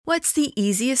What's the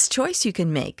easiest choice you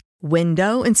can make?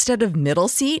 Window instead of middle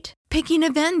seat? Picking a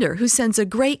vendor who sends a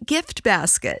great gift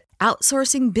basket?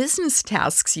 Outsourcing business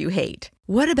tasks you hate?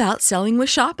 What about selling with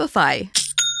Shopify?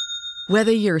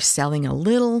 Whether you're selling a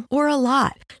little or a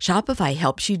lot, Shopify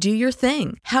helps you do your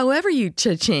thing, however you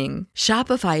cha-ching.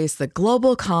 Shopify is the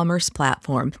global commerce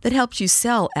platform that helps you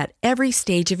sell at every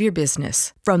stage of your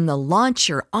business. From the launch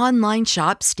your online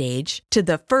shop stage to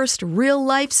the first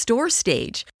real-life store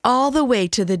stage, all the way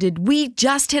to the did we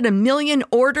just hit a million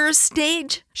orders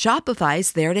stage.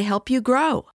 Shopify's there to help you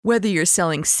grow. Whether you're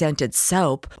selling scented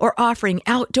soap or offering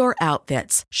outdoor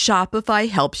outfits, Shopify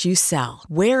helps you sell.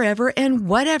 Wherever and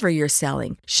whatever you're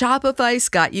selling, Shopify's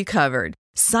got you covered.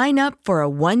 Sign up for a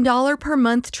 $1 per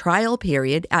month trial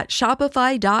period at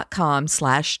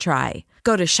shopify.com/try.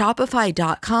 Go to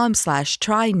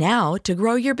shopify.com/try now to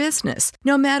grow your business,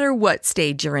 no matter what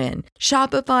stage you're in.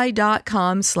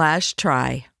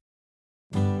 Shopify.com/try.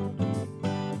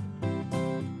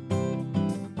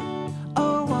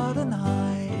 Oh, what a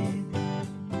night.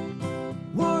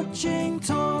 Watching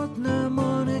Tottenham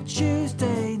on a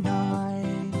Tuesday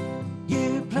night.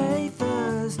 You play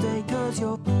Thursday 'cause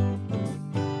you're...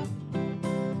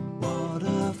 What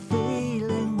a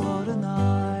feeling, what a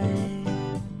night.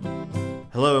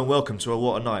 Hello and welcome to a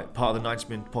What a Night, part of the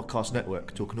 90-Minute Podcast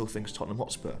Network, talking all things Tottenham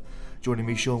Hotspur. Joining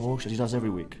me, Sean Walsh, as he does every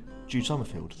week, Jude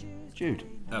Summerfield. Jude.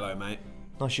 Hello, mate.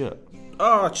 Nice shirt.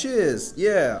 Oh, cheers.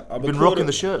 Yeah. I've been rocking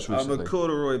the shirts recently. I'm a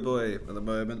corduroy boy at the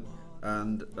moment.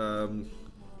 And, well,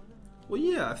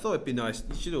 yeah, I thought it'd be nice.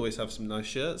 You should always have some nice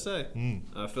shirts, eh?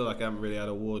 I feel like I haven't really had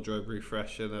a wardrobe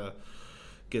refresh in a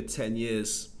good 10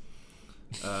 years.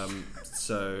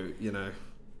 So, you know,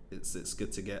 it's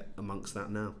good to get amongst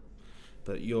that now.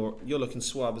 But you're looking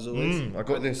suave as always. I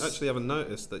got this. Actually haven't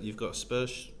noticed that you've got a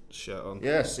Spurs shirt on.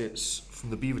 Yes, it's from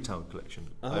the Beavertown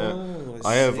collection. Oh,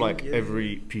 I have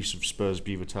every piece of Spurs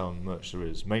Beavertown merch there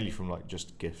is, mainly from like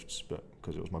just gifts, but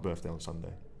because it was my birthday on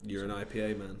Sunday. You're an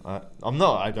IPA man. I'm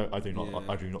not. I do not. Yeah.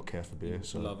 I do not care for beer.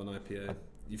 So love an IPA.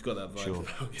 You've got that vibe. Sure.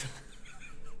 About you.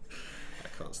 I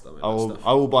can't stomach I will. that stuff.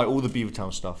 I will buy all the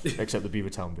Beavertown stuff except the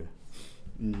Beavertown beer.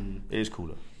 It is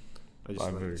cooler. I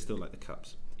just still like the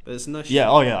cups. But it's nice. Yeah.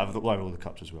 Oh yeah. I've got all the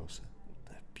cups as well. So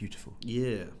they're beautiful.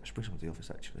 Yeah. I should bring some to the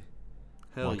office actually.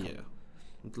 Hell My yeah.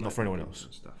 Not for anyone else.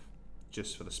 Stuff.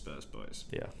 Just for the Spurs boys.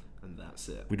 Yeah. And that's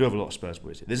it. We do have a lot of Spurs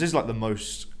boys here. This is like the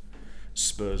most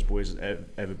Spurs boys that's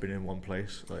ever been in one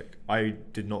place. Like, I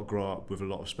did not grow up with a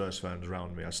lot of Spurs fans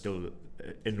around me. I still,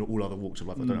 in all other walks of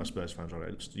life, I don't have Spurs fans around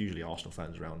me. It's usually Arsenal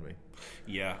fans around me.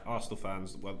 Yeah, Arsenal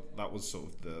fans. Well, that was sort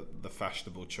of the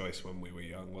fashionable choice when we were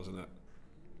young, wasn't it?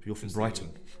 You're from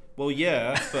Brighton. Well,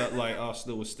 yeah, but like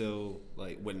Arsenal was still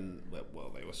like winning.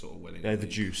 Well, they were sort of winning. They had the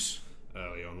juice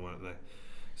early on, weren't they?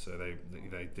 So they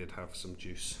did have some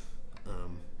juice.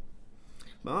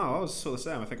 I was sort of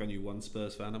the same. I think I knew one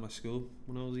Spurs fan at my school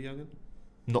when I was a young'un.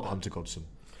 Not Hunter Godson.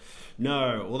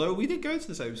 No, although we did go to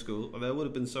the same school, there would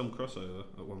have been some crossover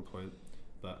at one point.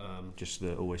 But just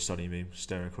the Always Sunny meme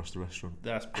staring across the restaurant.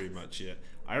 That's pretty much it.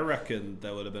 I reckon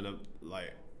there would have been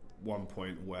one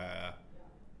point where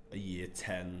a year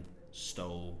 10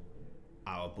 stole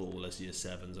our ball as year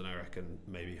 7s, and I reckon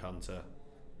maybe Hunter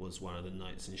was one of the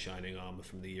knights in shining armour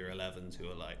from the year 11s who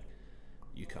were like,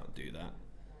 you can't do that.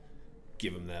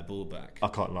 Give them their ball back. I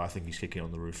can't lie, I think he's kicking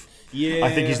on the roof. Yeah,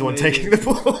 I think he's the one taking the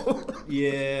ball.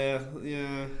 yeah.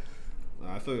 No,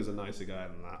 I thought he was a nicer guy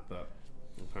than that, but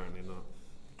apparently not.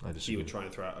 He would try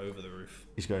and throw it over the roof.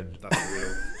 He's going.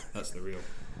 That's the real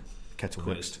kettle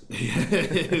mixed.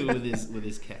 with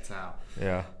his kettle.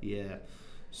 Yeah. Yeah.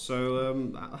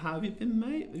 So, how have you been,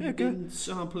 mate? Have you been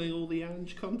sampling all the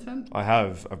Ange content? I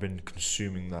have. I've been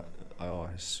consuming that. Oh,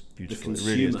 it's beautiful. The it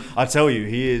really is. I tell you,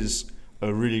 he is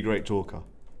a really great talker.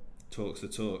 Talks the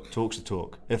talk. Talks the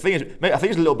talk. The thing is, mate, I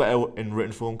think he's a little better in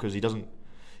written form because he doesn't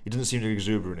seem to be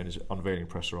exuberant in his unveiling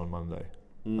presser on Monday.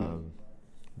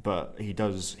 But he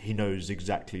knows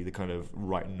exactly the kind of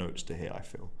right notes to hear, I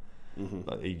feel.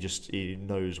 Like he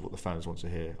knows what the fans want to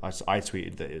hear. I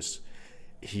tweeted that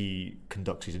he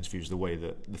conducts his interviews the way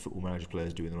that the Football Manager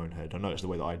players do in their own head. I know it's the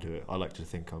way that I do it. I like to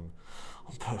think I'm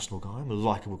a personal guy, I'm a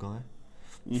likeable guy.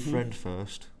 Friend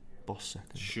first, boss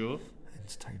second. Sure.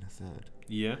 Entertainer third.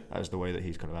 Yeah. That is the way that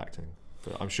he's kind of acting.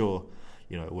 But I'm sure,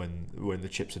 when the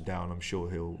chips are down, I'm sure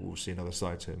we'll see another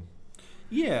side to him.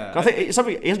 Yeah. I think it's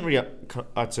something he hasn't really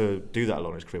had to do that a lot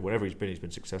in his career. Whenever he's been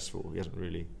successful. He hasn't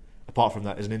really. Apart from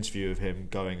that, there's an interview of him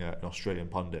going at an Australian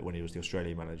pundit when he was the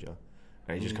Australian manager,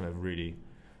 and he's just kind of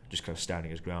standing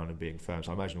his ground and being firm.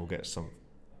 So I imagine we'll get some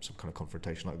kind of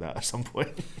confrontation like that at some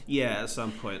point. Yeah, at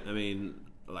some point. I mean,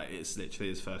 it's literally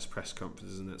his first press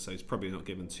conference, isn't it? So he's probably not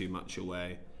given too much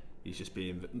away. he's just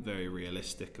being very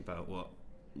realistic about what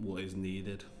is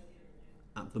needed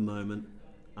at the moment.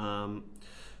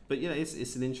 But yeah,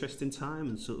 it's an interesting time,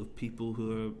 and sort of people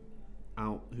who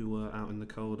are out in the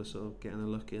cold are sort of getting a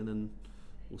look in, and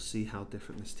we'll see how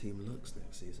different this team looks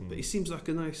next season. But he seems like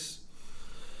a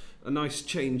nice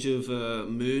change of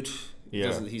mood.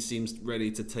 Yeah. He seems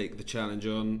ready to take the challenge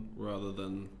on rather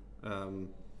than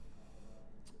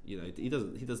he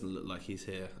doesn't look like he's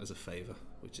here as a favour,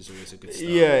 which is always a good start.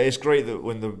 Yeah, it's great that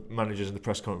when the manager's in the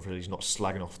press conference, he's not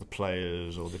slagging off the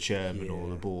players or the chairman or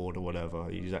the board or whatever.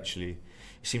 He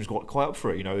seems quite up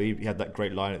for it. He had that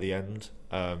great line at the end.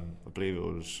 I believe it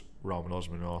was Rahman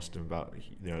Osman asked him about,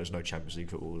 there's no Champions League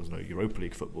football, there's no Europa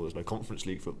League football, there's no Conference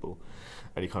League football,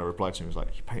 and he kind of replied to him, he was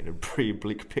like, "You painted a pretty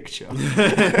bleak picture."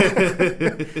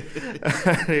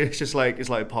 It's just like, it's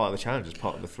like part of the challenge, it's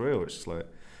part of the thrill. It's just like,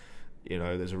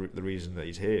 the reason that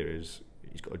he's here is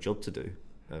he's got a job to do,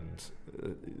 and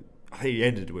I think he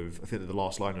ended with, I think that the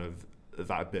last line of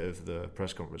that bit of the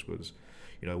press conference was,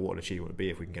 what an achievement would be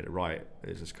if we can get it right.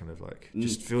 It's just kind of like,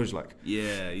 just feels like,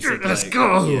 he said, let's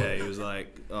go. Yeah, he was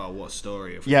like, oh, what a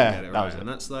story if we can get it right. And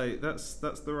that's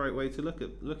the right way to look at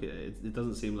it. It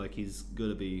doesn't seem like he's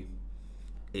gonna be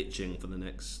itching for the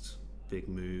next big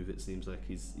move. It seems like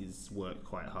he's worked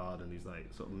quite hard, and he's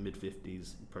like sort of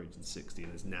mid-50s, approaching 60,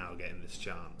 and is now getting this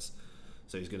chance.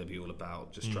 So he's going to be all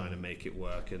about just trying to make it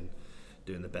work and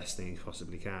doing the best thing he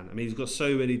possibly can. I mean, he's got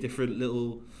so many different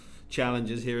little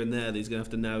challenges here and there that he's going to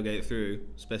have to navigate through,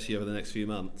 especially over the next few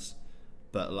months.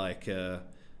 But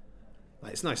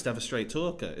it's nice to have a straight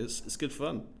talker. It's good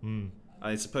fun.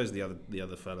 I suppose the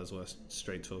other fellas were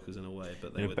straight talkers in a way,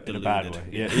 but they were deluded. In a bad way.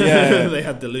 Yeah. They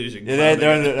had delusion. Yeah,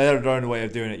 their own way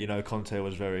of doing it. Conte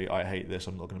was very, I hate this,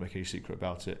 I'm not going to make any secret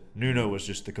about it. Nuno was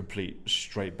just the complete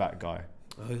straight back guy.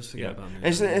 I always forget about Nuno.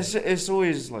 It's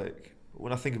always like,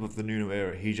 when I think of the Nuno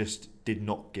era, he just did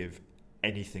not give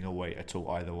anything away at all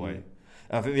either way.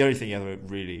 And I think the only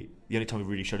time he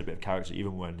really showed a bit of character,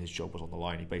 even when his job was on the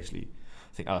line, he basically,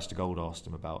 I think Alistair Gold asked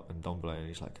him about Ndombele, and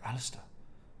he's like, "Alistair,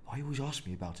 why you always ask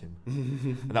me about him?"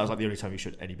 And that was like the only time he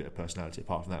showed any bit of personality.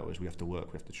 Apart from that, was we have to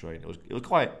work, we have to train. It was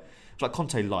like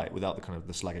Conte light without the kind of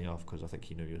the slagging off, because I think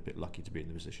he knew he was a bit lucky to be in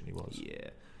the position he was.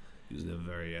 Yeah, he was never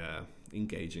very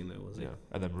engaging though, was he? Yeah,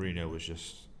 and then Mourinho was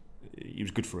he was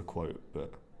good for a quote,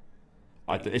 but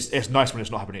it's nice when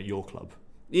it's not happening at your club.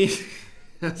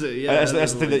 That's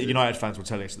the thing that United fans were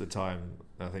telling us at the time.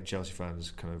 And I think Chelsea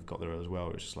fans kind of got there as well.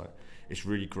 It's just like, it's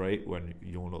really great when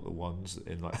you're not the ones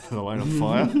in like the line of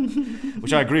fire,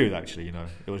 which I agree with. Actually,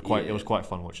 it was quite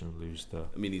fun watching them lose.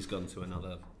 I mean, he's gone to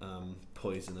another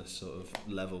poisonous sort of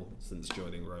level since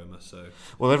joining Roma. So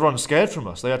everyone's scared from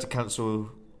us. They had to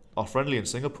cancel our friendly in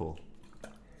Singapore.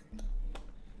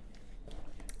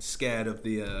 Scared of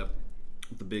the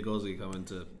big Aussie coming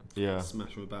to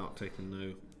smash them about, taking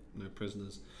no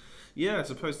prisoners. Yeah, I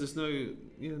suppose there's no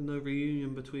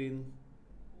reunion between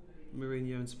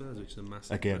Mourinho and Spurs, which is a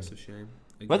massive shame.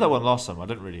 I read that one last time. It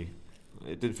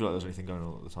didn't feel like there was anything going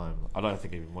on at the time. I don't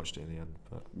think I even watched it in the end.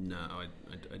 But no, I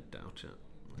doubt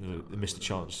it. They missed a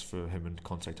chance for him and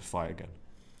Conte to fight again.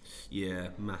 Yeah,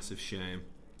 massive shame.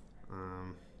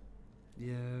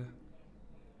 Yeah.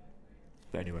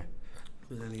 But anyway.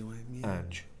 Yeah.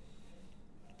 Ange.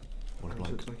 What a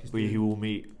bloke. He will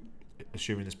meet,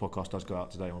 assuming this podcast does go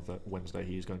out today on Wednesday,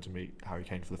 he is going to meet Harry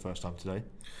Kane for the first time today.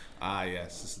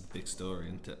 Yes, this is the big story,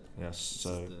 isn't it? Yes,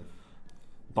 so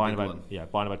Bayern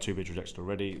have had 2 bids rejected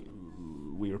already.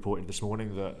 We reported this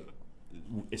morning that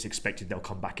it's expected they'll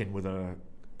come back in with a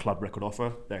club record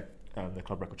offer. Their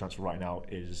club record transfer right now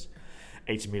is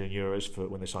 €80 million for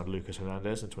when they signed Lucas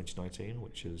Hernandez in 2019,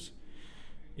 which is,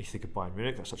 you think of Bayern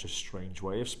Munich, that's such a strange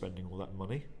way of spending all that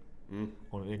money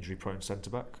on an injury-prone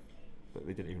centre-back that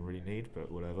they didn't even really need, but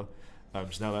whatever.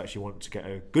 So now they actually want to get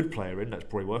a good player in that's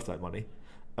probably worth that money,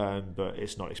 but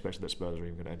it's not expected that Spurs are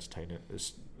even going to entertain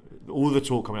it. All the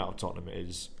talk coming out of Tottenham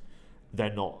is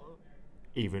they're not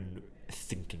even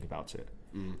thinking about it.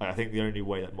 I think the only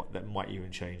way that might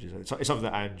even change is it's something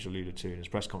that Ange alluded to in his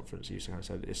press conference. He used to kind of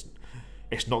say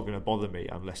it's not going to bother me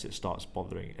unless it starts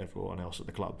bothering everyone else at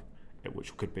the club,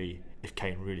 which could be if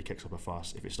Kane really kicks up a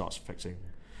fuss, if it starts affecting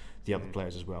the other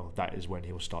players as well. That is when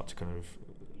he'll start to kind of,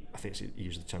 I think he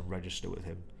used the term register with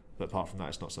him. But apart from that,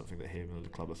 it's not something that him and the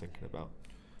club are thinking about.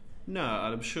 No,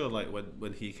 and I'm sure like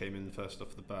when he came in first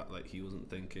off the bat, like he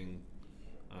wasn't thinking,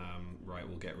 right,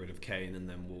 we'll get rid of Kane and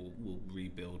then we'll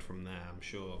rebuild from there. I'm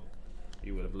sure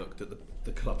he would have looked at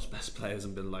the club's best players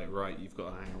and been like, right, you've got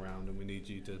to hang around and we need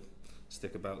you to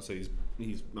stick about. So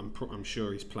I'm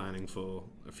sure he's planning for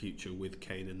a future with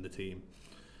Kane in the team.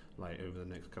 like over the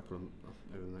next couple of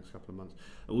months.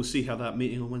 And we'll see how that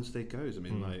meeting on Wednesday goes. I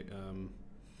mean,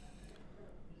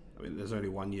 there's only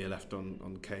 1 year left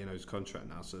on Kano's contract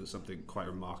now, so something quite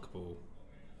remarkable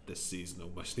this season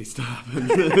almost needs to happen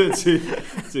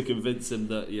to convince him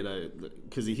that,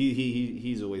 because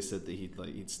he's always said that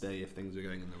he'd stay if things are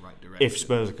going in the right direction. If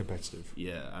Spurs are competitive.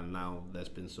 Yeah, and now there's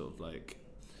been sort of like,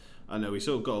 I know we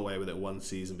sort of got away with it one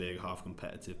season being half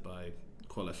competitive by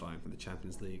qualifying for the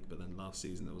Champions League, but then last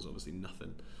season there was obviously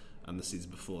nothing, and the season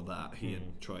before that he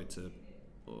had tried to,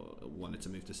 or wanted to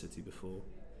move to City before,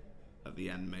 at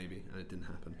the end maybe, and it didn't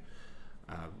happen.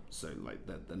 So like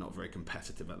they're not very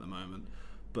competitive at the moment.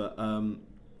 But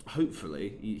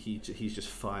hopefully he's just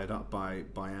fired up by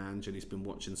Ange, and he's been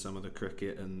watching some of the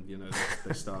cricket, and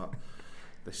they start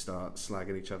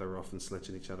slagging each other off and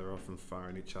sledging each other off and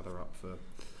firing each other up for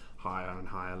higher and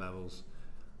higher levels.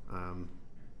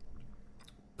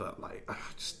 But like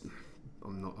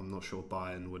I'm not sure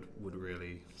Bayern would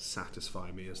really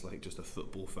satisfy me as like just a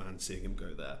football fan seeing him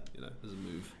go there. As a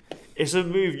move. It's a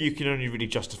move you can only really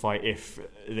justify if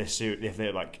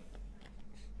they're like.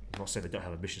 I'm not saying they don't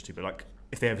have ambitions to, but like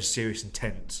if they have a serious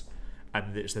intent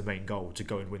and it's their main goal to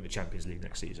go and win the Champions League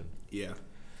next season. Yeah.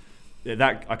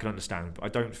 That I can understand, but I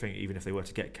don't think even if they were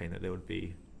to get Kane that they would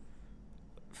be.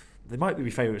 They might be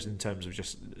favourites in terms of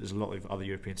just there's a lot of other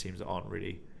European teams that aren't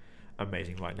really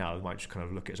amazing right now. They might just kind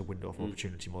of look at it as a window of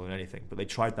opportunity more than anything. But they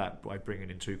tried that by bringing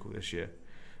in Tuchel this year,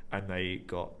 and they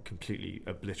got completely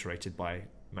obliterated by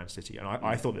Man City. And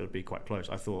I thought it would be quite close.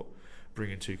 I thought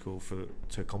bringing Tuchel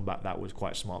to combat that was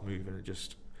quite a smart move, and it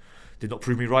just did not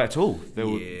prove me right at all. There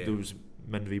was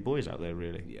men v boys out there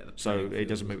really. Yeah, so it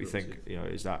doesn't make me think.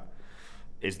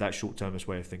 Is that short-termist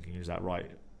way of thinking? Is that right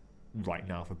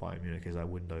now for Bayern Munich? Is that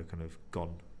window kind of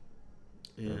gone?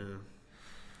 Yeah.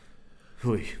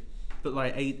 Hui. But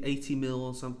like 80 mil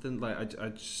or something. Like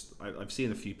I've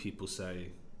seen a few people say,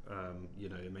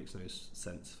 it makes no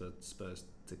sense for Spurs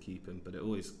to keep him, but it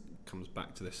always comes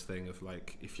back to this thing of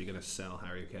like, if you're going to sell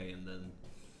Harry Kane, then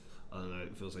I don't know,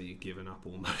 it feels like you're giving up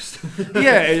almost.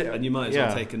 Yeah. And you might as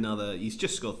well take another. He's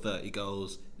just scored 30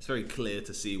 goals. It's very clear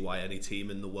to see why any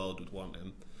team in the world would want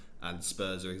him, and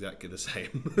Spurs are exactly the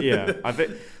same. Yeah, I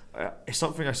think it's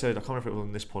something I said, I can't remember if it was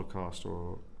on this podcast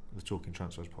or the Talking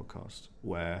Transfers podcast,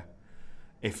 where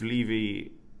if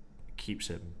Levy keeps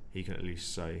him, he can at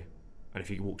least say, and if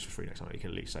he walks for free next time, he can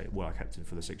at least say, well, I kept him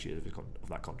for the 6 years of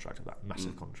that contract, of that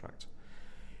massive contract.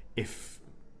 If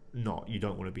not, you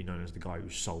don't want to be known as the guy who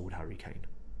sold Harry Kane.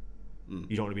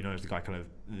 You don't want to be known as the guy kind of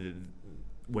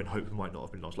when hope might not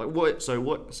have been lost. Like what? So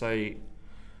what? Say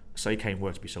Kane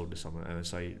were to be sold this summer, and then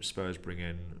say Spurs bring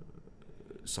in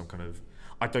some kind of.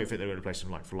 I don't think they're going to replace him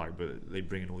like for like, but they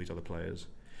bring in all these other players,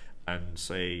 and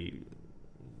say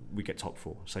we get top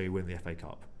four. Say we win the FA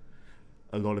Cup.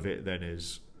 A lot of it then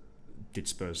is,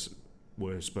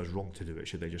 were Spurs wrong to do it?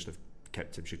 Should they just have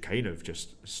kept him? Should Kane have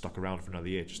just stuck around for another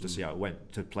year just to see how it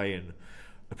went, to play in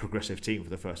a progressive team for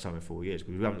the first time in 4 years?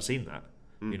 Because we haven't seen that.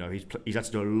 He's had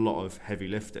to do a lot of heavy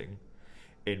lifting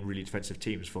in really defensive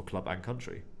teams for club and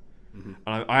country. And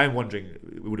I am wondering,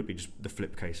 would it be just the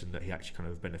flip case and that he actually kind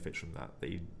of benefits from that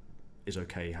he is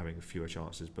okay having fewer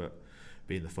chances but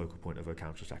being the focal point of a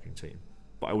counter-attacking team?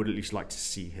 But I would at least like to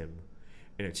see him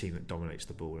in a team that dominates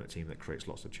the ball and a team that creates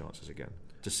lots of chances again,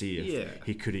 to see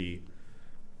if could he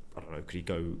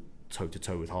go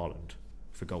toe-to-toe with Haaland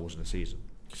for goals in a season?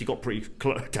 Because he got pretty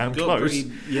damn close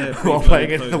while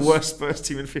playing in the worst Spurs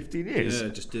team in 15 years. Yeah,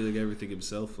 just doing everything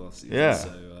himself last season. Yeah.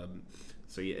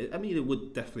 So yeah, I mean, it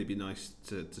would definitely be nice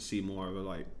to see more of a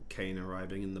like Kane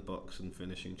arriving in the box and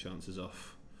finishing chances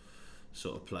off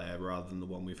sort of player rather than the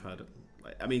one we've had.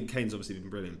 Like, I mean, Kane's obviously been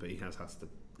brilliant, but he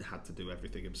had to do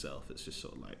everything himself. It's just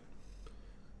sort of like,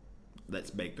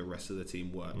 let's make the rest of the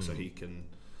team work so he can.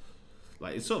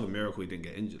 Like, it's sort of a miracle he didn't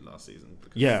get injured last season.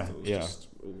 Because there was just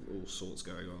all sorts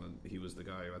going on, and he was the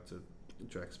guy who had to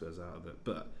drag Spurs out of it.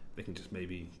 But they can just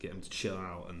maybe get him to chill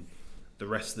out, and the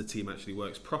rest of the team actually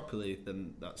works properly.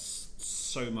 Then that's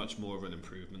so much more of an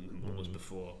improvement than what was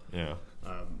before. Yeah.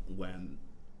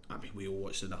 We all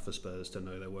watched enough of Spurs to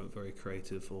know they weren't very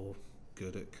creative or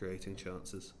good at creating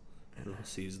chances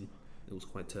last season. It was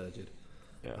quite turgid.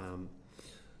 Yeah.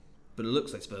 But it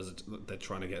looks like Spurs they're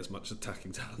trying to get as much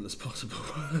attacking talent as possible.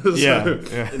 In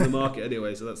the market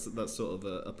anyway. So that's sort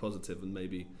of a positive, and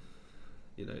maybe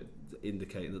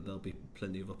indicating that there'll be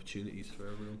plenty of opportunities for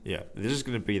everyone. Yeah, this is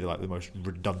going to be the most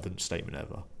redundant statement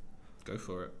ever. Go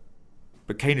for it.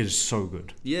 But Kane is so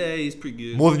good. Yeah, he's pretty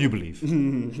good. More than you believe.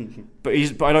 But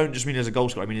I don't just mean as a goal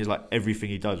scorer. I mean, he's like everything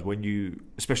he does.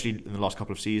 Especially in the last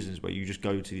couple of seasons, where you just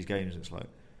go to these games, and it's like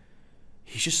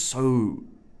he's just so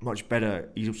much better.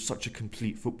 He's such a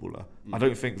complete footballer. I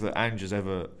don't think that Ange has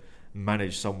ever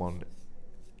managed someone,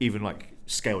 even like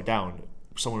scale down,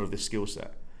 someone of this skill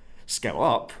set. Scale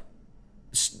up,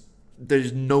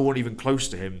 there's no one even close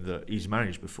to him that he's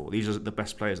managed before. These are the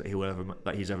best players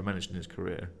that he's ever managed in his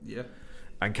career. Yeah.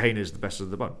 And Kane is the best of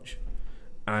the bunch.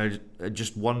 And I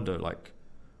just wonder, like,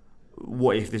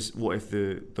 what if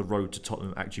the road to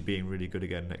Tottenham actually being really good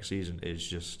again next season is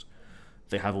just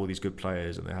they have all these good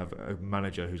players and they have a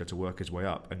manager who's had to work his way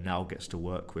up and now gets to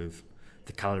work with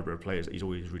the calibre of players that he's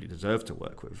always really deserved to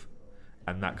work with,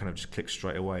 and that kind of just clicks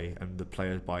straight away and the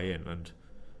players buy in. And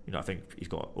I think he's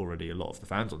got already a lot of the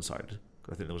fans on side.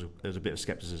 I think there was a bit of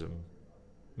scepticism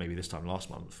maybe this time last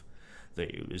month that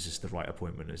is this the right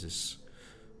appointment? Is this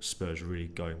Spurs really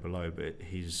going below? But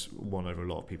he's won over a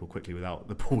lot of people quickly without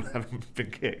the ball having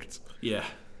been kicked. Yeah,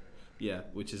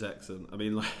 which is excellent. I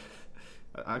mean, like,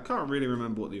 I can't really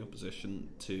remember what the opposition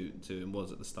to him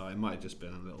was at the start. It might have just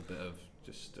been a little bit of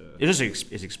just. It's just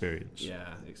his experience.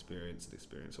 Yeah, experience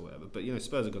or whatever. But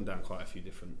Spurs have gone down quite a few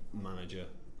different manager,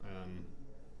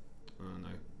 I don't know,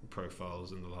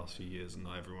 profiles in the last few years, and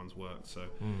not everyone's worked. So,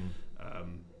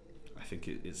 I think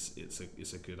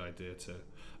it's a good idea to.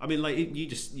 I mean, like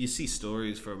you see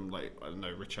stories from, like, I don't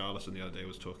know, Richarlison the other day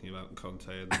was talking about Conte,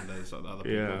 and then there's like other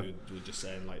people who were just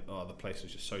saying, like, oh, the place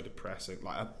was just so depressing.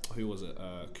 Like, who was it?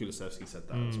 Kulusevski said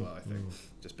that as well. I think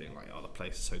just being like, oh, the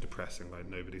place is so depressing. Like,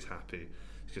 nobody's happy.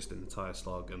 It's just an entire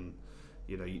slog, and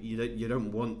you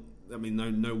don't want. I mean,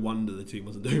 no wonder the team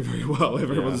wasn't doing very well.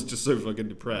 Everyone's just so fucking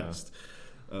depressed.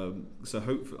 Yeah. So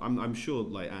hopefully, I'm sure,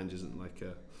 like, Ange isn't like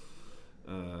a.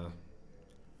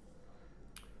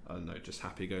 I don't know, just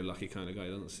happy-go-lucky kind of guy.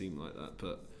 He doesn't seem like that,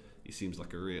 but he seems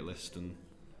like a realist, and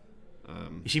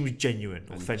he seems genuine,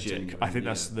 authentic. I think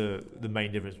that's the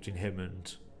main difference between him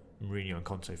and Mourinho and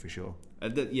Conte for sure.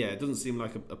 It doesn't seem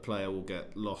like a player will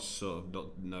get lost sort of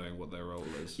not knowing what their role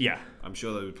is. Yeah, I'm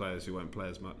sure there'll be players who won't play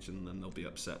as much, and then they'll be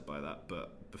upset by that.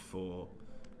 But before,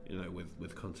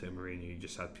 with Conte and Mourinho, you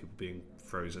just had people being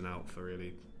frozen out for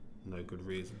really no good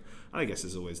reason. And I guess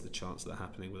there's always the chance of that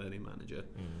happening with any manager,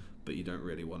 but you don't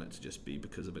really want it to just be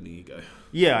because of an ego.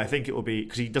 Yeah, I think it will be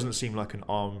because he doesn't seem like an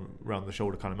arm around the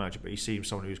shoulder kind of manager, but he seems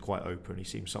someone who's quite open. He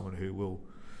seems someone who will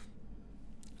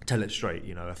tell it straight.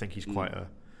 I think he's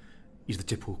he's the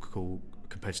typical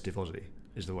competitive Aussie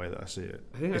is the way that I see it.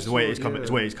 It's the way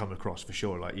it's come across for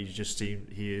sure. Like, he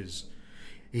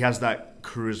has that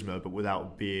charisma, but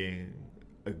without being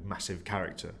a massive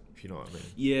character. You know what I mean?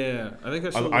 Yeah, I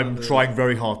think I'm trying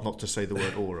very hard not to say the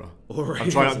word aura. I'm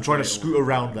trying to scoot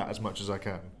around that as much as I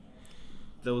can.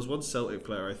 There was one Celtic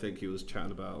player, I think he was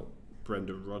chatting about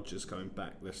Brendan Rodgers coming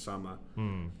back this summer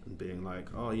and being like,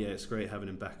 oh yeah, it's great having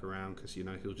him back around because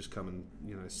he'll just come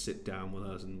and sit down with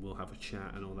us and we'll have a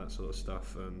chat and all that sort of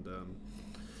stuff. And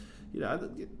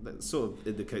that sort of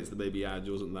indicates that maybe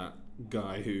Ange wasn't that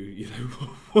guy who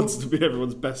wants to be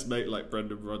everyone's best mate like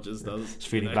Brendan Rodgers does. It's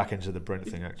feeding back into the Brent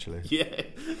thing, actually. Yeah,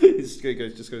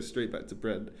 it just goes straight back to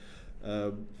Brent.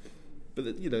 But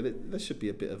there should be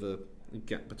a bit of a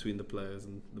gap between the players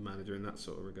and the manager in that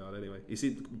sort of regard. Anyway, you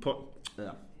see,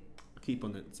 keep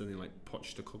on it saying like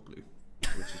Postecoglou,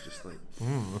 which is just like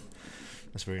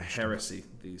that's very heresy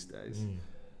these days.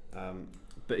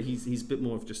 But he's a bit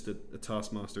more of just a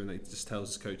taskmaster, and he just tells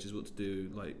his coaches what to do,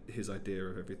 like his idea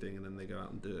of everything, and then they go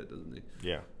out and do it, doesn't he?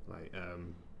 Yeah. Like,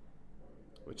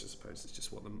 which I suppose is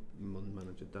just what the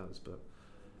manager does, but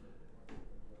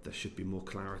there should be more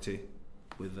clarity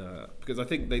with because I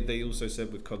think they also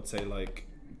said with Conte, like,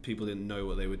 people didn't know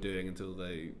what they were doing until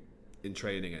in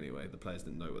training anyway. The players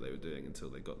didn't know what they were doing until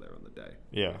they got there on the day.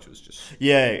 Yeah, which was just I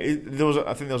think there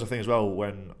was a thing as well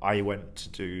when I went to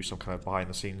do some kind of behind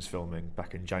the scenes filming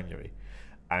back in January,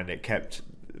 and it kept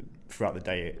throughout the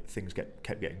day things kept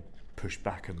getting pushed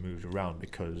back and moved around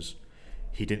because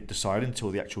he didn't decide until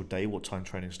the actual day what time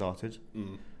training started.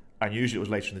 And usually it was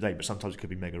later in the day, but sometimes it could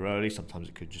be mega early, sometimes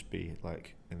it could just be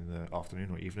like in the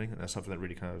afternoon or evening, and that's something that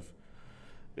really kind of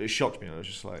it shocked me. I was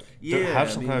just like, don't have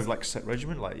some kind of like set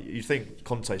regimen. Like, you think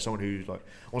Conte, someone who like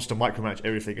wants to micromanage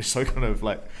everything, is so kind of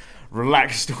like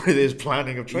relaxed with his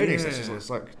planning of training sessions. It's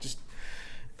like it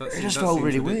just felt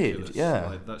really ridiculous. Weird. Yeah,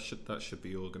 like, that should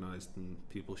be organised, and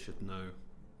people should know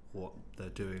what they're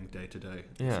doing day to day.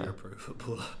 Yeah. If you're a pro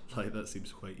footballer, like, that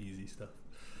seems quite easy stuff.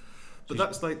 But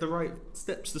that's like the right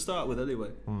steps to start with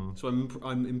anyway. So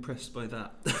I'm impressed by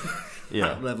that.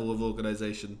 That level of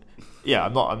organisation. Yeah,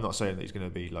 I'm not saying that he's going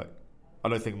to be like. I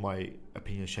don't think my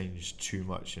opinion has changed too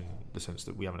much in the sense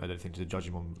that we haven't had anything to judge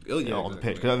him on on the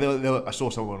pitch. Because I saw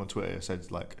someone on Twitter said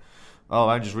like, "Oh,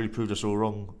 Ange's really proved us all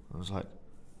wrong." I was like,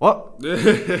 What? What do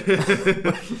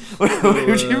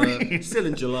you mean? Still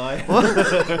in July.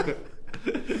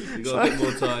 You got a bit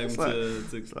more time to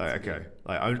okay.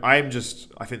 Like I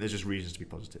think there's just reasons to be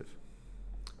positive.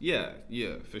 Yeah,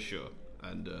 for sure.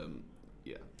 And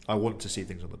I want to see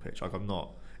things on the pitch. Like I'm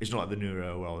not. It's not like the new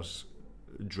era where I was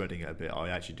dreading it a bit. I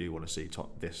actually do want to see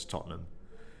this Tottenham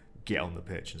get on the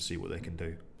pitch and see what they can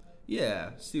do.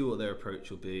 Yeah, see what their approach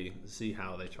will be. See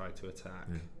how they try to attack.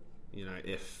 Yeah. You know,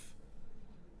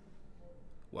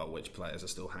 which players are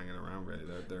still hanging around? Really,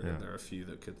 there are a few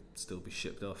that could still be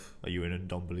shipped off. Are you an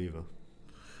non-believer?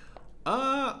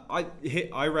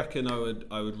 I reckon I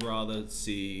would rather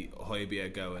see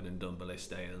Højbjerg going and Ndombele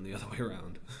staying than the other way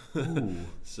around. Ooh.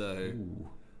 So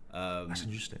that's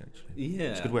interesting, actually. Yeah,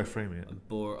 it's a good way of framing it. I'm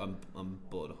bored of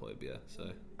Højbjerg,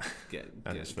 so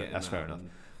that's fair enough.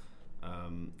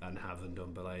 And have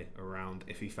Ndombele around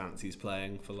if he fancies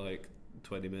playing for like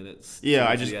 20 minutes. Yeah,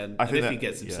 I think if he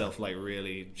gets himself like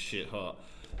really shit hot,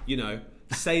 you know.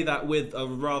 Say that with a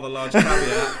rather large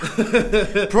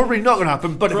caveat. Probably not going to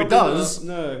happen, but if it does...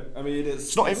 No, I mean,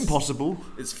 it's not impossible.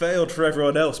 It's failed for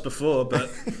everyone else before, but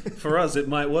for us it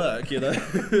might work, you know.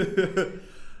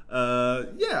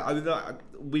 Yeah, I mean,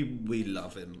 we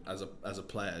love him as a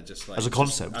player, just like... As a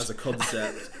concept. As a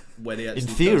concept, when he actually in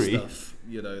theory. does stuff,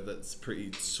 you know, that's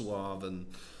pretty suave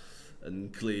and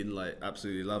clean, like,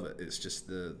 absolutely love it. It's just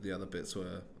the other bits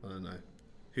where, I don't know.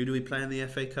 Who do we play in the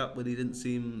FA Cup when he didn't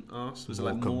seem arsed? Was it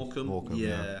like Morecambe? Morecambe,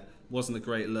 yeah. Wasn't a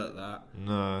great look, that.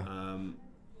 No.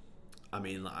 I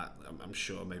mean, like, I'm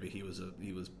sure maybe he was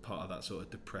part of that sort of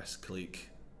depressed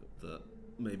clique that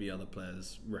maybe other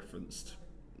players referenced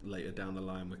later down the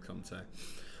line with Conte.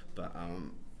 But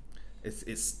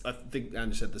it's I think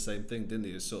Ange said the same thing, didn't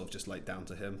he? It's sort of just like down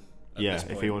to him. Yeah,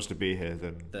 if he wants to be here,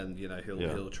 then you know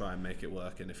he'll try and make it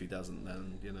work, and if he doesn't,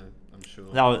 then you know I'm sure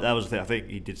that was the thing. I think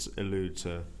he did allude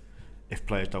to if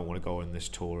players don't want to go on this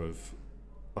tour of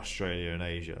Australia and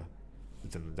Asia,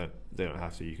 then they don't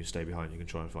have to. You can stay behind. You can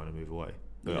try and find a move away.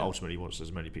 But ultimately, he wants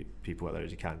as many people out there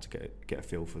as he can to get a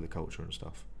feel for the culture and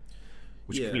stuff,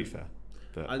 which is completely fair.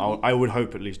 But I would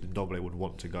hope at least Ndombele would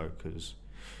want to go, because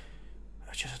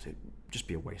it'd just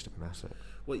be a waste of an asset.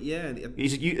 Well, yeah,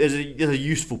 there's a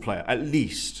useful player, at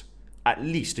least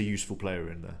a useful player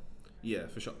in there. Yeah,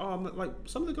 for sure. Like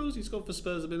some of the goals he scored for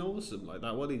Spurs have been awesome. Like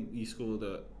that one he scored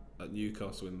at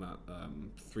Newcastle in that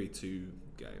 3-2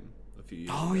 game a few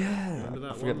years ago. Oh yeah, remember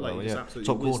that I forget one? Like, that one. Yeah,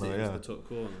 top corner. Yeah, the top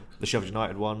corner. The Sheffield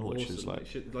United one, which awesome. is like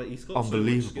he's got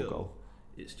unbelievable so goal.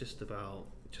 It's just about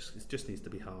it just needs to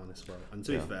be harnessed well. And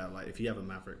to be fair, like if you have a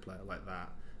maverick player like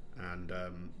that, and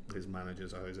his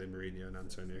managers are Jose Mourinho and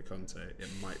Antonio Conte, it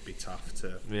might be tough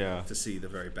to see the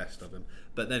very best of him.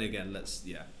 But then again,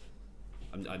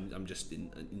 I'm just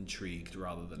intrigued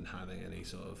rather than having any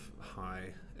sort of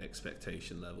high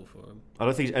expectation level for him. I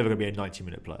don't think he's ever going to be a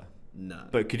 90-minute player. No.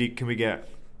 But can we get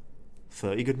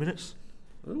 30 good minutes?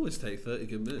 I always take 30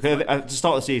 good minutes. At the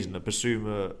start of the season,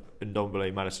 Basuma,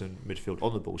 Ndombele, Maddison midfield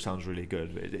on the ball sounds really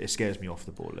good. But it scares me off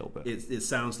the ball a little bit. It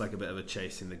sounds like a bit of a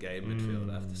chase in the game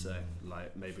midfield, I have to say.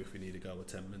 Like maybe if we need a goal with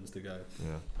 10 minutes to go,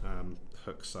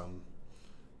 hook some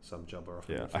jobber off.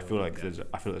 Yeah, I feel like there's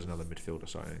another midfielder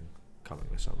signing coming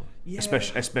this summer. Yeah.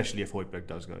 Especially if Højbjerg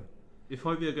does go. If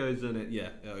Højbjerg goes, then it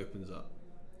opens up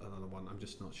another one. I'm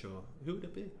just not sure. Who would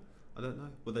it be? I don't know.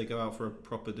 Will they go out for a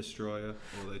proper destroyer,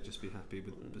 or will they just be happy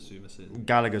with Basuma sitting?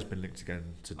 Gallagher's been linked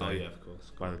again today. Oh yeah, of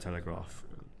course. By the Telegraph.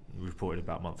 We reported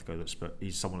about a month ago that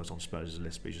he's someone that's on Spurs'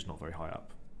 list, but he's just not very high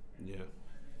up. Yeah.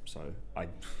 So I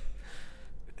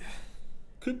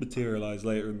could materialise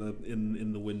later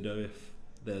in the window if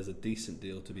there's a decent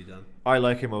deal to be done. I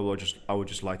like him. I would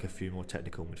just like a few more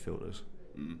technical midfielders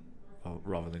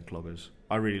rather than cloggers.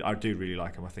 I do really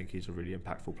like him. I think he's a really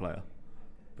impactful player,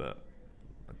 but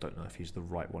I don't know if he's the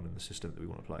right one in the system that we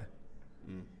want to play.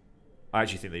 I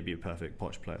actually think they'd be a perfect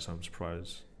Poch player, so I'm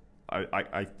surprised.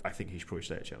 I think he should probably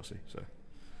stay at Chelsea. So,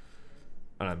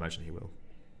 and I imagine he will,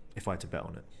 if I had to bet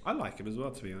on it. I like him as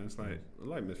well, to be honest. I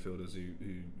like midfielders who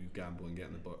gamble and get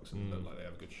in the box and look like they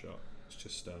have a good shot. It's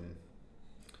just I'm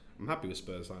happy with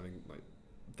Spurs signing like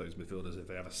those midfielders if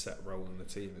they have a set role in the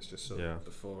team. It's just sort of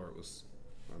before it was,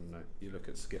 I don't know. You look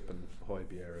at Skip and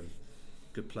Højbjerg, and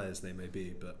good players they may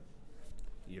be, but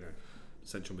you know,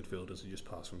 central midfielders who just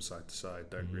pass from side to side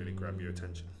don't really grab your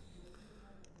attention.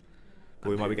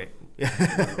 But we might be getting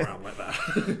around like that,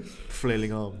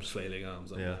 flailing arms.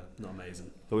 Not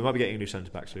amazing. But we might be getting a new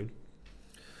centre back soon.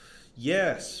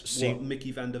 Yes,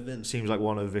 Mickey van der Ven. Seems like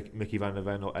one of Mickey van der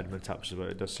Ven or Edmund Tapsoba, but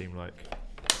it does seem like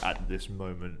at this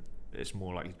moment it's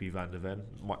more likely to be Van der Ven.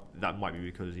 That might be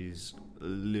because he's a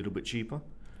little bit cheaper.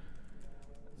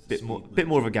 Bit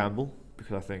more of a gamble.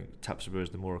 because I think Tapsoba is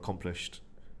the more accomplished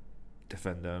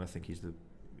defender, and I think he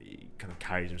kind of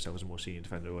carries himself as a more senior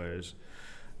defender, whereas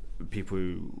people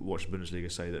who watch the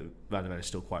Bundesliga say that Van der Ven is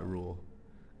still quite raw,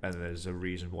 and there's a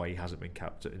reason why he hasn't been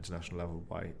capped at international level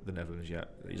by the Netherlands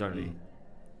yet. He's only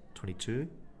 22?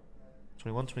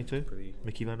 21, 22?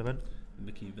 Mickey Van der Ven?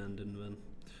 Mickey Van der Ven.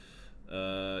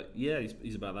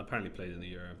 He's about that. Apparently played in the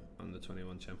Euro under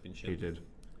 21 Championship. He did.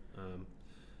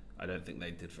 I don't think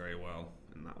they did very well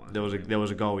in that one. There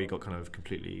was a goal he got kind of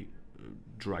completely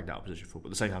dragged out of position for, but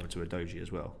the same happened to Udogie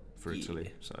as well for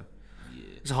Italy. So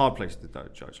it's a hard place to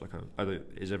judge. Like,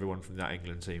 is everyone from that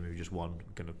England team who just won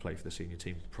going to play for the senior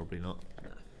team? Probably not. No.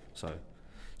 So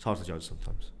it's hard to judge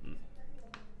sometimes.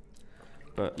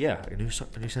 But yeah, a new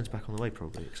centre back on the way,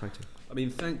 probably exciting. I mean,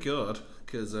 thank God,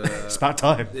 because it's about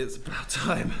time. It's about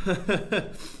time.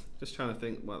 Just trying to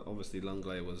think. Well, obviously,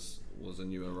 Langley was a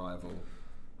new arrival.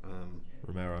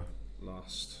 Romero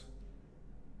last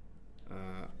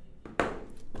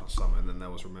summer, and then there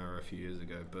was Romero a few years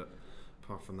ago. But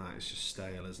apart from that, it's just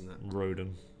stale, isn't it?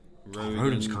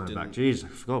 Rodon's coming back. Jeez, I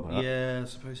forgot about that. Yeah, I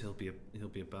suppose he'll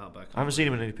be about back. I haven't seen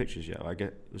him in any pictures yet.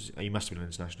 He must have been in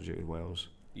international duty with Wales.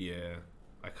 Yeah,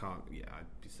 I can't. Yeah,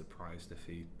 I'd be surprised if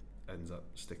he ends up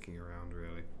sticking around,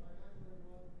 really.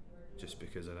 Just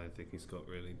because I don't think he's got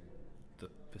really the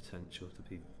potential to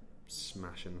be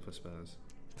smashing for Spurs.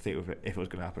 I think if it was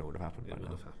going to happen, it would have happened by now. It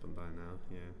would have happened by now,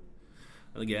 yeah.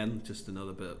 And again, just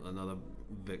another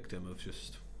victim of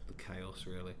just the chaos,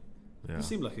 really. Yeah. It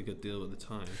seemed like a good deal at the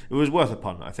time. It was worth a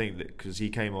punt, I think, because he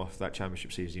came off that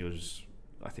championship season.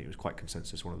 I think it was quite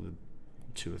consensus one of the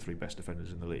 2 or 3 best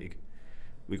defenders in the league.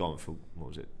 We got him for, what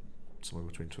was it, somewhere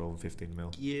between 12 and 15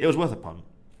 mil. Yeah. It was worth a punt,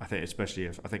 I think, especially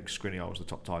if I think Skriniar was the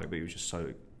top target, but he was just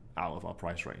so out of our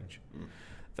price range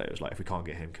that it was like, if we can't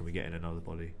get him, can we get in another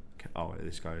body?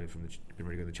 This guy been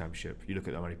really good in the championship. You look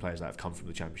at how many players that have come from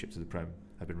the championship to the Prem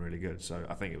have been really good. So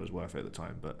I think it was worth it at the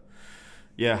time. But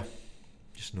yeah,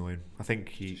 just annoying. I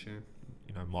think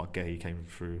Mark Gay came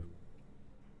through.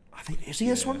 I think is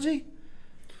he at Swansea?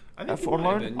 I think on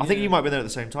loan. I think he might have been there at the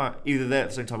same time. Either there at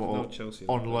the same time or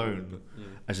on loan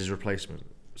as his replacement.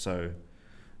 So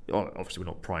obviously we're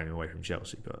not prying away from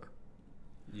Chelsea, but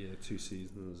 2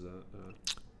 seasons.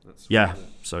 That's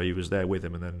so he was there with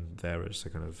him, and then there as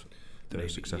a kind of their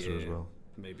successor as well.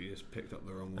 Maybe he's picked up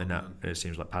the wrong one. And it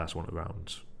seems like Palace want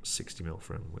around 60 mil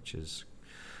for him,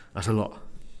 that's a lot.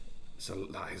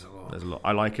 That is a lot. There's a lot.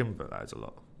 I like him, but that is a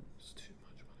lot. It's too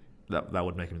much money. That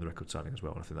would make him the record signing as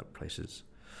well, and I think that places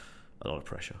a lot of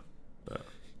pressure. But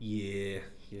yeah,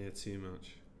 too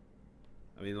much.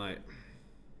 I mean, like,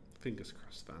 fingers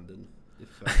crossed, Vanden. If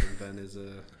Ben is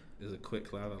a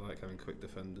quick lad, I like having quick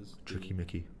defenders. Tricky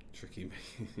Mickey.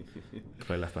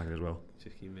 Play left back as well.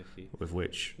 Tricky Mickey. With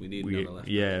which we need another left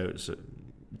back. Yeah,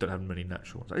 don't have many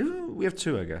natural ones. We have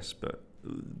 2, I guess, but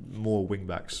more wing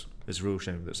backs. It's a real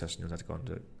shame that Sessegnon's had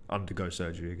to undergo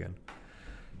surgery again.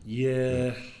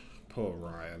 Yeah, poor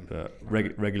Ryan. But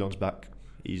Reguilon's back.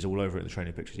 He's all over it in the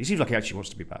training pictures. He seems like he actually wants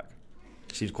to be back.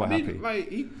 He seems quite happy. Like,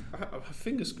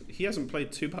 he hasn't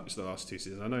played too much the last 2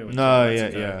 seasons. I know he went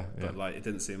but like, it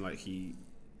didn't seem like he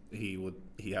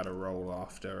had a role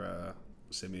after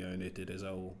Simeone did his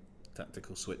old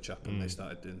tactical switch up and they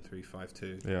started doing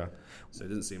 3-5-2. Yeah. So it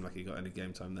didn't seem like he got any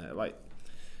game time there. Like,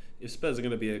 if Spurs are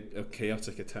going to be a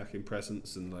chaotic attacking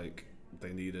presence and like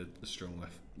they need a strong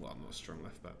not a strong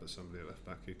left back, but somebody at left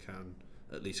back who can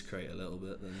at least create a little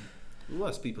bit, then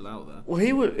worse people out there. Well,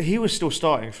 he was still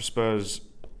starting for Spurs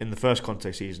in the first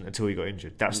Conte season until he got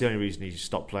injured. That's the only reason he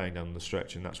stopped playing down the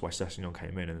stretch, and that's why Sessegnon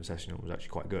came in, and Sessegnon was actually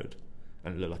quite good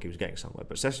and it looked like he was getting somewhere.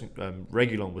 But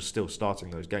Reguilon was still starting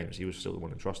those games. He was still the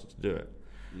one entrusted to do it.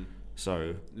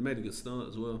 So he made a good start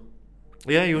as well.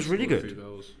 Yeah, he was really good.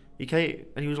 He came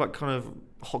and he was like kind of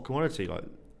hot commodity. Like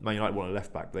Man United wanted a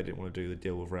left back, but they didn't want to do the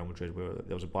deal with Real Madrid where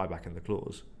there was a buyback in the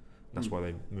clause. That's why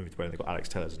they moved away and they got Alex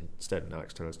Tellez instead, and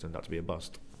Alex Tellez turned out to be a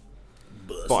bust.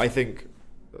 But I think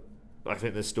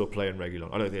there's still a player in Reguilon.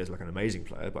 I don't think there's like an amazing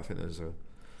player, but I think there's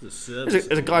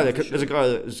a guy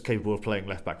that is capable of playing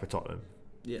left back for Tottenham,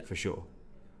 for sure,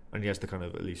 and he has the kind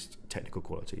of at least technical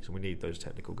qualities, and we need those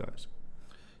technical guys.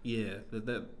 Yeah,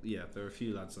 there are a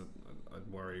few lads I'd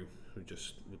worry who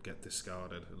just would get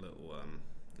discarded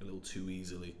a little too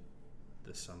easily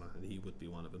this summer, and he would be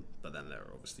one of them. But then there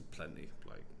are obviously plenty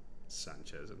like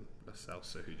Sanchez and Lo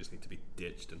Celso who just need to be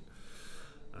ditched and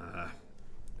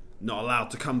not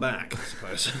allowed to come back,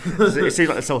 I suppose. It seems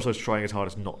like Lo Celso's trying his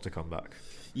hardest not to come back.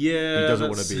 Yeah, he doesn't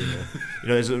want to be there.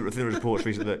 There's reports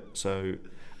recently that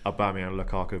Aubameyang and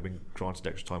Lukaku have been granted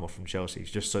extra time off from Chelsea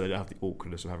just so they don't have the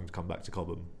awkwardness of having to come back to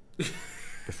Cobham.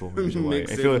 before moves away.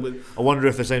 Mixing I wonder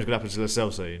if the same's going to happen to Lo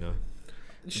Celso. You know.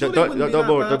 Surely Don't it wouldn't be that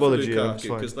bother bad for Gio, it's Lukaku,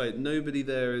 fine. because like nobody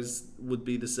there would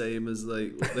be the same as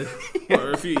like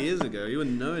a few years ago. You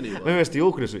wouldn't know anyone. Maybe that's the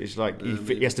awkwardness. It's like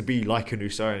he has to be like a new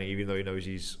signing, even though he knows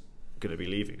he's going to be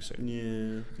leaving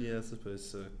soon. Yeah, I suppose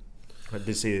so. I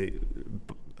did see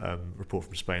a report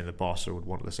from Spain that Barca would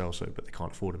want Lo Celso, but they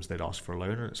can't afford him, so they'd ask for a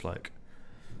loan, and it's like,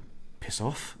 piss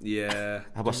off. Yeah.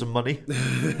 How about some money?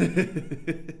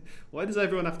 Why does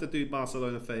everyone have to do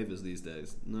Barcelona favours these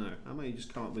days? No. How about you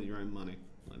just come up with your own money,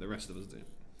 like the rest of us do?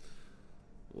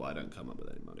 Well, I don't come up with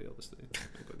any money, obviously.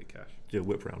 I've got any cash. Do a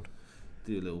whip round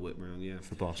Do a little whip round, yeah.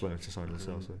 for Barcelona to sign Lo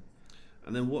Celso.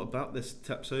 And then what about this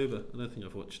Tapsoba? I don't think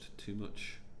I've watched too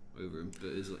much over him, but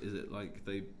is it like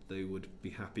they would be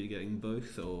happy getting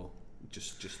both, or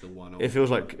just the one? It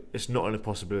feels like it's not an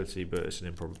impossibility, but it's an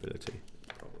improbability.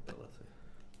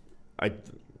 I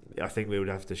think we would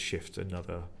have to shift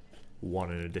another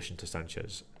one in addition to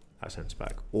Sanchez at centre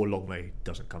back, or Longley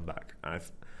doesn't come back. And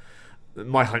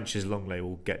my hunch is Longley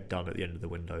will get done at the end of the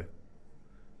window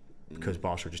because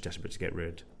Barca are just desperate to get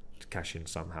rid, to cash in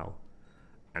somehow,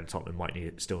 and Tottenham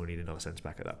might still need another centre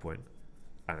back at that point.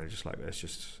 And they're just like, let's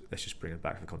just bring him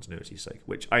back for continuity's sake,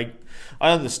 which I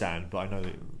understand, but I know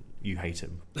that you hate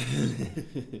him.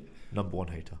 Number one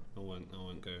hater. I won't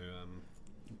go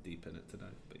deep in it today,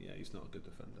 but yeah, he's not a good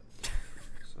defender.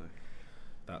 So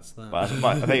that's that. But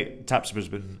I think Tapsoba's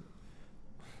been.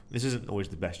 This isn't always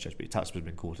the best judge, but Tapsoba's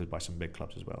been courted by some big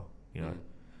clubs as well. You know,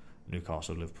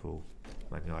 Newcastle, Liverpool,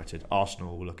 Man United,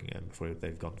 Arsenal were looking at him before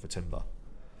they've gone for Timber.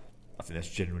 I think that's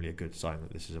generally a good sign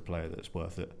that this is a player that's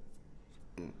worth it.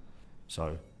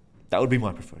 So that would be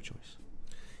my preferred choice.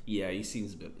 Yeah, he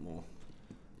seems a bit more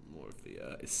of the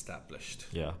established.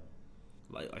 Yeah.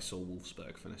 Like I saw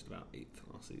Wolfsburg finished about 8th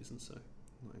last season, so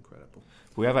not incredible.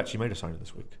 We have actually made a signing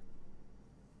this week.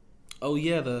 Oh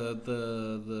yeah,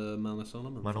 the Manuel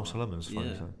Solomon. Manuel Solomon's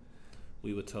finally signed.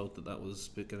 We were told that was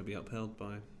going to be upheld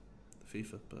by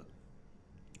FIFA, but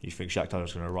You think Shakhtar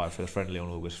was going to arrive for the friendly on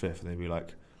August 5th, and they'd be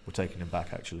like, "We're taking him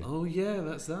back." Actually, oh yeah,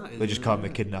 that's that. they just come, they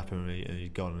kidnap him, and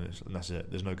he's gone, and that's it.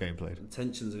 There's no game played.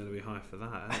 Tensions are going to be high for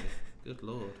that. Eh? Good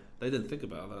lord, they didn't think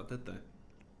about that, did they?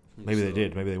 Maybe they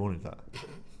did. Maybe they wanted that.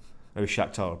 Maybe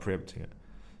Shakhtar are preempting it.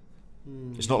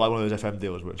 It's not like one of those FM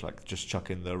deals where it's like just chuck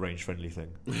in the arranged friendly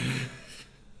thing.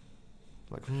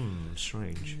 Like,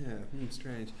 strange. Yeah,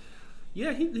 strange.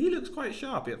 Yeah, he looks quite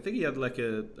sharp. I think he had like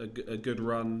a good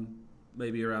run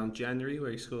maybe around January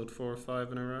where he scored 4 or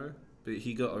 5 in a row. But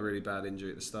he got a really bad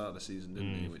injury at the start of the season,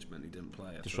 didn't he? Which meant he didn't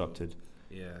play. Disrupted.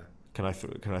 Yeah. Can I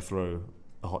throw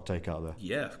a hot take out there?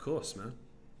 Yeah, of course, man.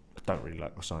 I don't really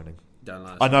like the signing. Don't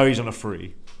like. I know he's on a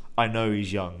free. I know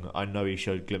he's young. I know he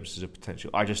showed glimpses of potential.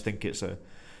 I just think it's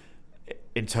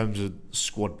in terms of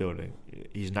squad building,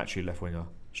 he's naturally left winger,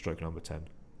 stroke number 10.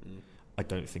 I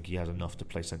don't think he has enough to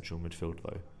play central midfield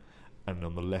though. And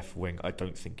on the left wing, I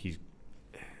don't think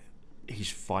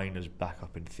he's fine as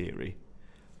backup in theory.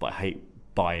 But I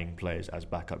hate buying players as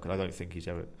backup because I don't think he's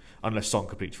ever, unless Son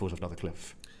completely falls off another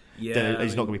cliff. Yeah, then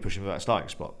he's not going to be pushing for that starting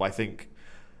spot. But I think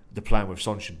the plan with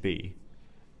Son should be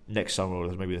next summer or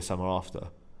maybe the summer after,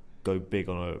 go big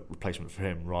on a replacement for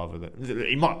him rather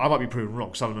than I might be proven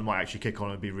wrong. Solomon might actually kick on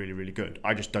and be really, really good.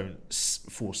 I just don't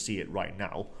foresee it right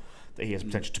now that he has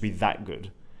potential to be that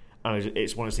good. And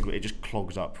it's one of those things where it just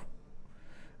clogs up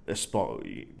a spot.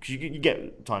 Because you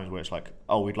get times where it's like,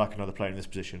 oh, we'd like another player in this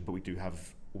position, but we do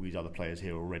have all these other players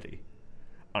here already.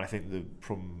 And I think the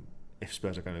problem, if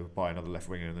Spurs are going to buy another left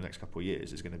winger in the next couple of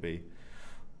years, is going to be,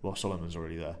 well, Solomon's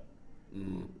already there.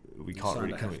 We can't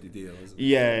really come. Deal, isn't it?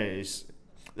 Yeah, it's,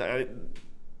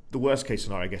 the worst case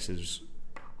scenario, I guess, is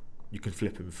you can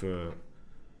flip him for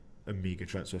a meagre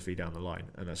transfer fee down the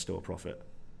line, and that's still a profit.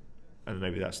 And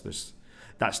maybe that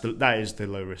is the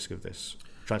low risk of this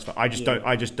transfer. I just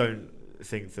don't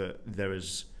think that there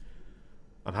is.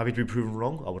 I'm happy to be proven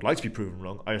wrong. I would like to be proven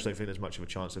wrong. I just don't think there's much of a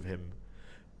chance of him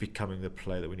becoming the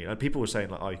player that we need. And people were saying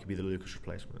like, "Oh, you could be the Lucas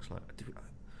replacement." It's like,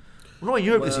 we're not in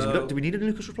Europe this season. Do we need a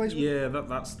Lucas replacement? Yeah,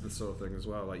 that's the sort of thing as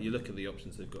well. Like you look at the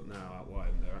options they've got now out wide,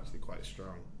 and they're actually quite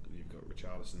strong. You've got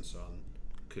Richarlison, Son,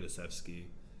 Kulusevski,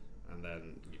 and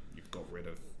then you've got rid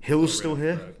of Hill's still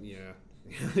here. Yeah.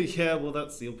 Yeah, well,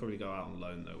 he'll probably go out on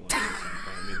loan though.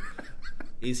 I mean,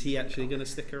 is he actually going to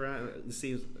stick around?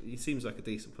 He seems like a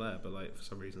decent player, but like for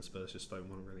some reason Spurs just don't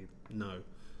want to really know.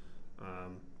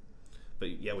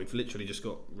 But yeah, we've literally just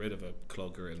got rid of a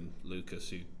clogger in Lucas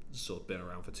who sort of been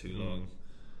around for too long.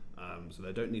 So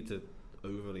they don't need to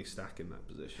overly stack in that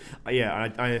position.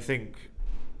 I think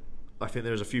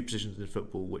there's a few positions in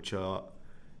football which are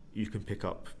you can pick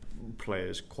up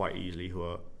players quite easily who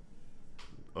are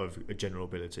of a general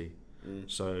ability.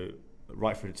 So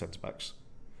right-footed centre-backs,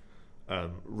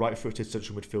 right-footed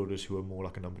central midfielders who are more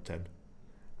like a number 10,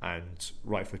 and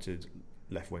right-footed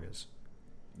left wingers.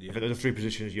 I think those are three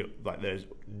positions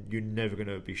you're never going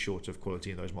to be short of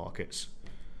quality in those markets.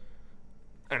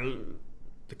 And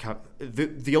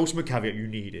the ultimate caveat you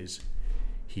need is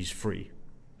he's free.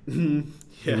 He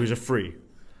was a free.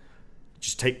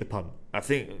 Just take the punt. I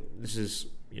think this is,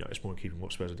 it's more in keeping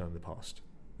what Spurs have done in the past.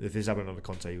 If this happened under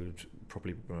Conte, he would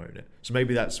probably promote it. So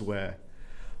maybe that's where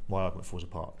my argument falls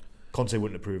apart. Conte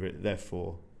wouldn't approve it,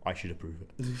 therefore I should approve it.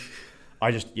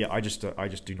 I just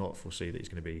do not foresee that he's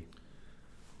going to be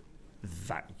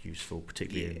that useful,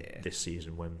 particularly in this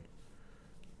season when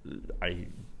I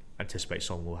anticipate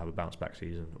Son will have a bounce back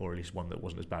season, or at least one that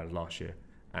wasn't as bad as last year,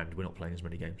 and we're not playing as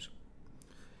many games.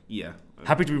 Yeah.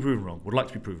 Happy to be proven wrong. Would like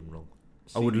to be proven wrong.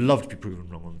 I would love to be proven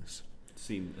wrong on this.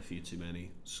 Seen a few too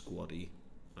many squaddy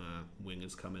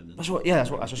wingers come in. That's what I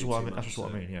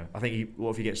mean. Yeah, I think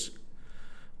what if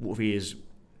he is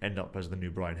end up as the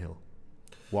new Brian Hill,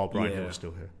 while Brian Hill is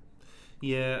still here.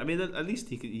 Yeah, I mean, at least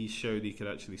he showed he could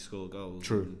actually score goals.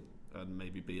 True. And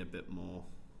maybe be a bit more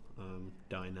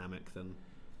dynamic than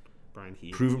Brian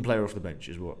Hill. Proven player off the bench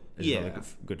is another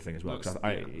good thing as well. Because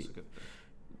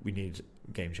we need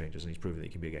game changers, and he's proven that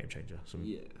he can be a game changer. So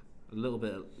a little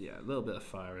bit of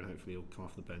fire, and hopefully he'll come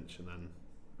off the bench and then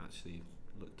actually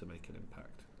look to make an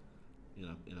impact,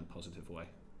 in a positive way,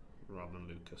 rather than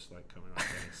Lucas coming out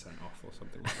getting sent off or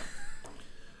something like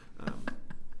that.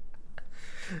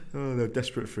 They're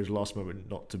desperate for his last moment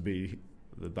not to be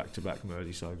the back-to-back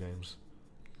Merseyside games.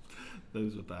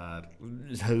 Those were bad.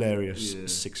 It's hilarious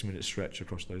 6-minute stretch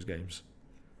across those games.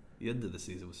 The end of the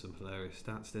season was some hilarious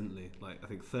stats, didn't he? I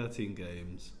think 13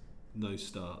 games, no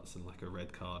starts, and a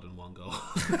red card and 1 goal.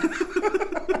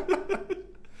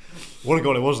 What a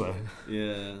goal it was, though.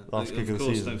 Yeah. Last kick of the season. Of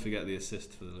course, don't forget the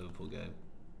assist for the Liverpool game.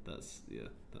 That's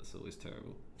always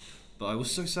terrible. But I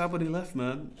was so sad when he left,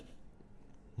 man.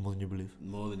 More than you believe.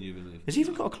 Has he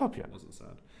even got a club yet? I wasn't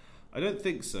sad. I don't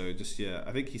think so, just yet.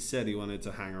 I think he said he wanted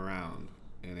to hang around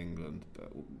in England,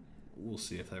 but we'll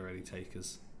see if they're ready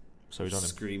takers. So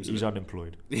he's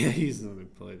unemployed. Yeah, he's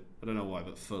unemployed. I don't know why,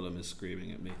 but Fulham is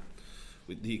screaming at me.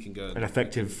 He can go an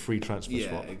effective free transfer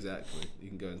swap. Yeah, exactly. You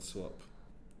can go and swap.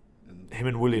 Him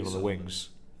and Willian on the wings.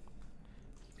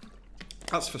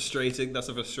 That's frustrating. That's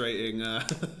a frustrating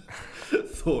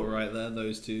thought right there.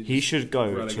 Those two. He should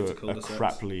go to a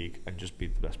crap league and just be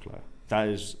the best player. That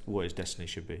is what his destiny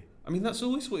should be. I mean, that's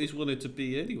always what he's wanted to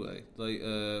be anyway.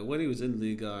 When he was in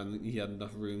Liga and he had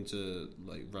enough room to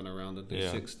run around and do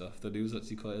sick stuff, then he was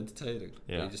actually quite entertaining.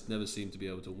 Yeah. But he just never seemed to be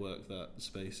able to work that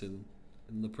space in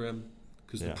the Prem,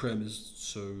 because the Prem is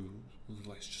so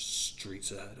it's just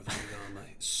streets ahead of Liga,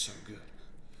 mate. It's so good.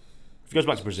 If he goes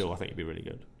back to Brazil, I think he'd be really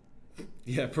good.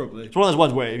 Yeah, probably. It's one of those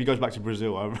ones where if he goes back to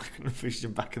Brazil, I reckon he's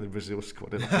back in the Brazil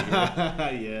squad.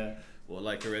 Yeah. Well,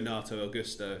 like a Renato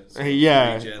Augusto.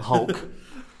 Hulk.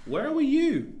 Where were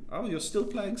you? Oh, you're still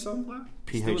playing somewhere?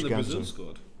 PH still in the Ganzo. Brazil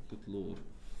squad. Good lord.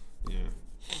 Yeah.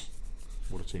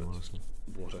 What a team, honestly.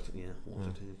 What a team.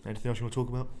 Anything else you want to talk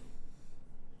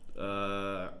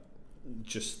about?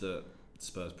 Just that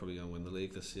Spurs probably going to win the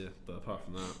league this year. But apart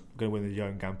from that, going to win the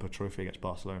Johan Gamper Trophy against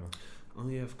Barcelona. Oh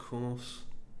yeah, of course.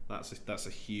 That's a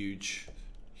huge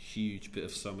bit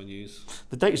of summer news.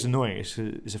 The date's annoying. It's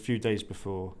a few days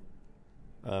before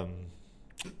we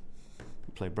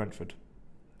play Brentford.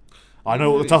 I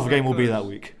know what the tougher game will be that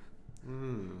week.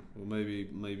 Well,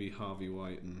 maybe Harvey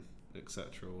White and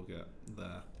etc. will get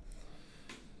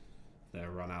their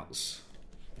run-outs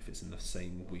if it's in the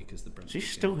same week as the Brentford game.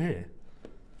 She's still here?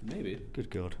 Maybe. Good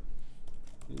God.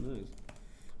 Who knows?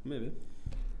 Maybe.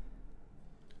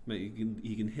 Mate,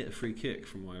 he can hit a free kick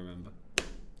from what I remember.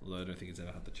 Although I don't think he's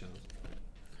ever had the chance.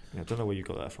 Yeah, I don't know where you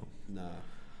got that from.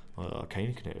 Nah.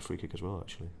 Kane can hit a free kick as well,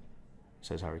 actually.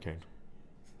 Says Harry Kane.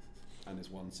 And his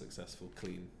one successful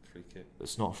clean free kick.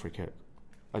 It's not a free kick.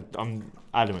 I'm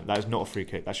adamant that is not a free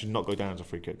kick. That should not go down as a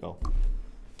free kick goal.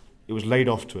 It was laid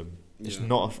off to him. It's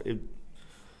not. It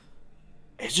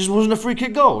just wasn't a free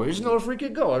kick goal. It's not a free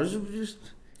kick goal. I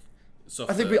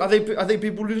think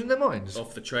people losing their minds.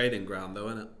 Off the training ground, though,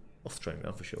 isn't it? Off the training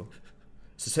ground for sure.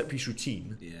 It's a set piece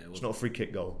routine. Yeah, it's not a free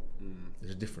kick goal.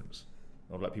 There's a difference.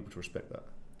 I'd like people to respect that.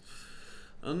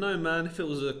 I don't know, man. If it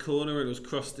was a corner and it was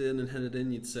crossed in and headed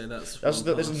in, you'd say that's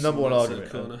the number one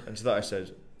argument. And to that I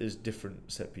said, there's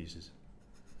different set pieces.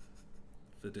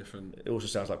 For different. It also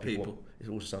sounds like people. It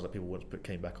also sounds like people once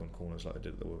came back on corners like they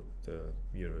did at the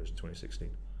Euros in 2016.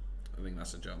 I think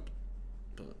that's a jump.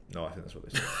 But no, I think that's what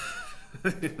they say.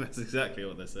 That's exactly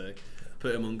what they say.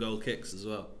 Put him on goal kicks as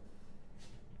well.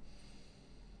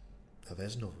 Oh,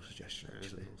 there's a novel suggestion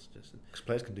actually. Suggestion. Because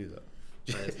players can do that.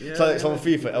 Yeah, It's like it's on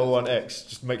FIFA L1X.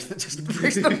 Just makes it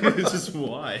just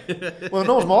why? Well,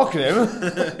 no one's marking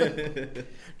him.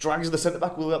 Drags the centre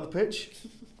back all the way up the pitch.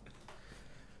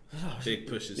 Big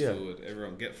pushes forward.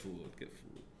 Everyone get forward.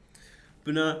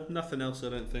 But no, nothing else.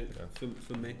 I don't think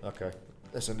for me. Okay,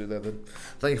 let's end it there then.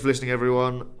 Thank you for listening,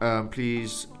 everyone.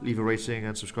 Please leave a rating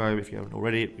and subscribe if you haven't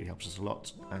already. It really helps us a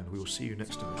lot, and we will see you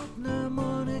next time. Tottenham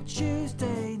on a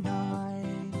Tuesday night.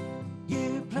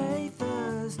 You play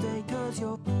Thursday 'cause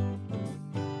you're.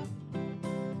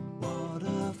 What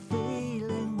a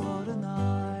feeling, what a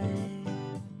night.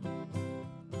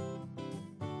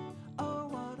 Oh,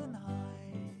 what a night.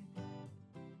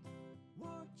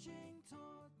 Watching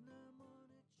Tottenham on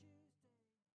a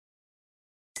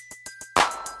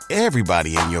Tuesday.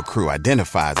 Everybody in your crew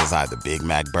identifies as either Big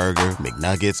Mac Burger,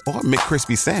 McNuggets, or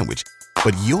McCrispy Sandwich.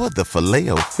 But you're the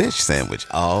Filet-O-Fish Sandwich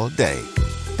all day.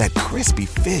 That crispy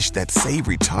fish, that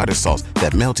savory tartar sauce,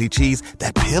 that melty cheese,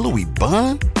 that pillowy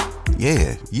bun.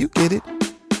 Yeah, you get it.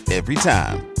 Every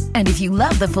time. And if you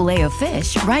love the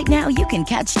Filet-O-Fish, right now you can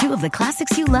catch 2 of the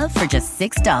classics you love for just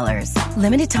 $6.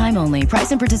 Limited time only.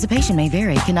 Price and participation may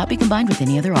vary. Cannot be combined with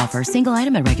any other offer. Single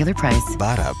item at regular price.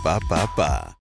 Ba-da-ba-ba-ba.